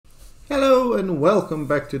Hello and welcome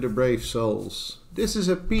back to the Brave Souls. This is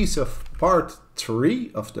a piece of part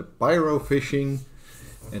 3 of the Pyrofishing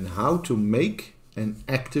and how to make and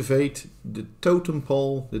activate the totem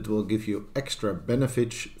pole that will give you extra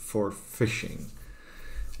benefits for fishing.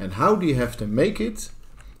 And how do you have to make it?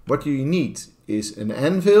 What you need is an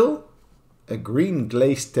anvil, a green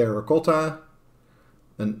glazed terracotta,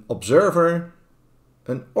 an observer,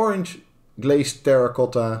 an orange glazed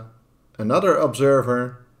terracotta, another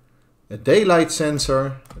observer, a daylight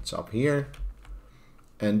sensor, that's up here,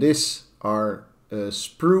 and this are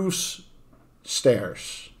spruce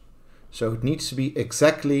stairs. So it needs to be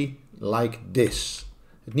exactly like this.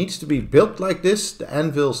 It needs to be built like this. The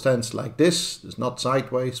anvil stands like this. It's not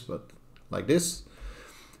sideways, but like this.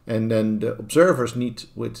 And then the observers need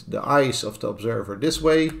with the eyes of the observer this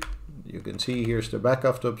way. You can see here's the back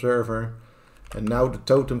of the observer. And now the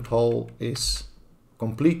totem pole is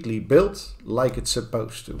completely built like it's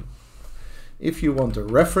supposed to. If you want a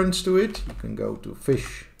reference to it, you can go to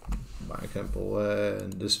fish, by example,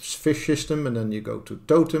 this fish system, and then you go to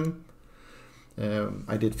Totem.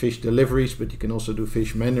 I did fish deliveries, but you can also do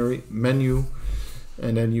fish menu.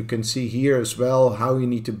 And then you can see here as well how you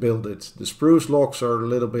need to build it. The spruce logs are a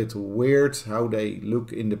little bit weird how they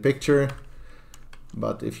look in the picture.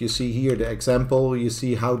 But if you see here the example, you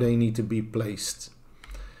see how they need to be placed.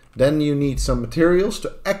 Then you need some materials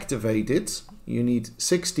to activate it. You need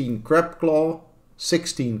 16 crab claw,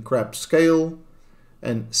 16 crab scale,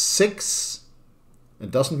 and 6,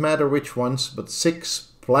 it doesn't matter which ones, but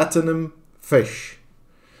 6 platinum fish,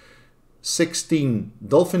 16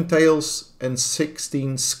 dolphin tails, and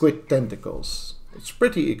 16 squid tentacles. It's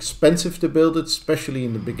pretty expensive to build it, especially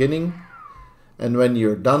in the beginning. And when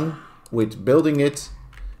you're done with building it,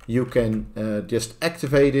 you can just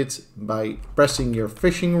activate it by pressing your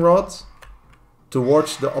fishing rod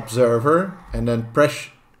towards the observer and then press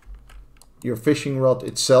your fishing rod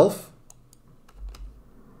itself,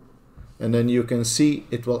 and then you can see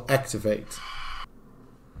it will activate.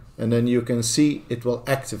 And then you can see it will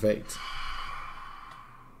activate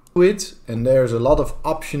it, and there's a lot of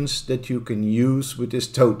options that you can use with this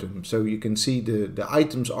totem. So you can see the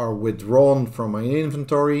items are withdrawn from my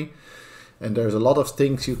inventory. And there's a lot of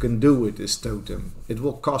things you can do with this totem. It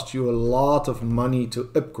will cost you a lot of money to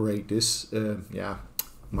upgrade this.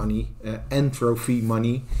 Entropy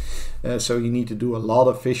money. So you need to do a lot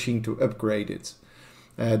of fishing to upgrade it.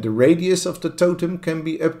 The radius of the totem can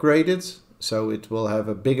be upgraded. So it will have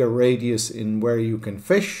a bigger radius in where you can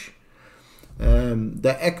fish.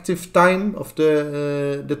 The active time of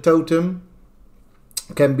the totem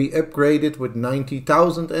can be upgraded with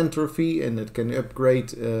 90,000 entropy, and it can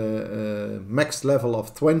upgrade max level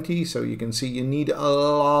of 20. So you can see you need a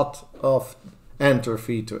lot of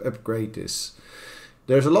entropy to upgrade this.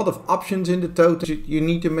 There's a lot of options in the totem. You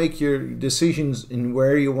need to make your decisions in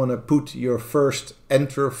where you want to put your first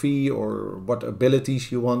entropy or what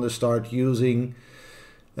abilities you want to start using.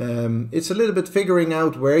 It's a little bit figuring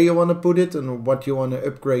out where you want to put it and what you want to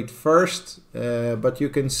upgrade first, but you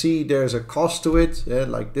can see there's a cost to it.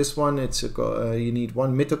 Like this one, it's you need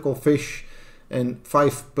 1 mythical fish and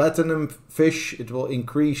 5 platinum fish. It will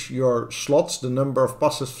increase your slots, the number of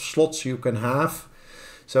passive slots you can have.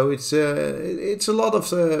 So it's a lot of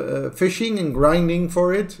fishing and grinding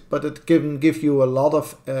for it, but it can give you a lot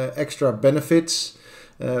of extra benefits.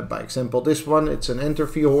 By example, this one, it's an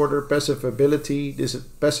entropy hoarder passive ability. This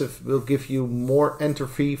passive will give you more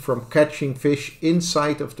entropy from catching fish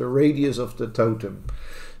inside of the radius of the totem.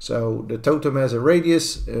 So the totem has a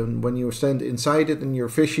radius, and when you stand inside it and you're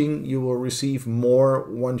fishing, you will receive more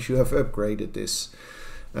once you have upgraded this.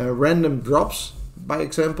 Random drops, by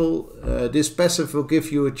example, this passive will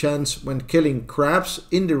give you a chance when killing crabs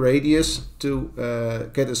in the radius to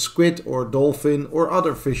get a squid or dolphin or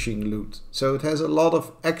other fishing loot. So it has a lot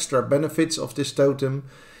of extra benefits of this totem.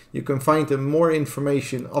 You can find more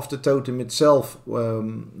information of the totem itself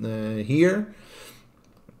here.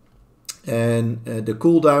 And the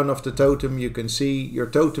cooldown of the totem, you can see your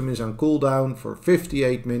totem is on cooldown for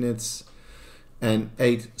 58 minutes and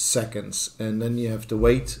 8 seconds. And then you have to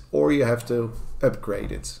wait or you have to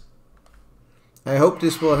upgrade it. I hope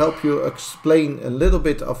this will help you explain a little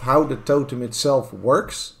bit of how the totem itself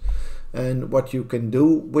works and what you can do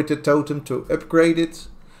with the totem to upgrade it.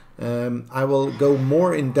 I will go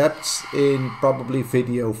more in depth in probably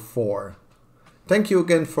video 4. Thank you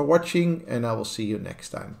again for watching, and I will see you next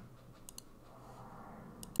time.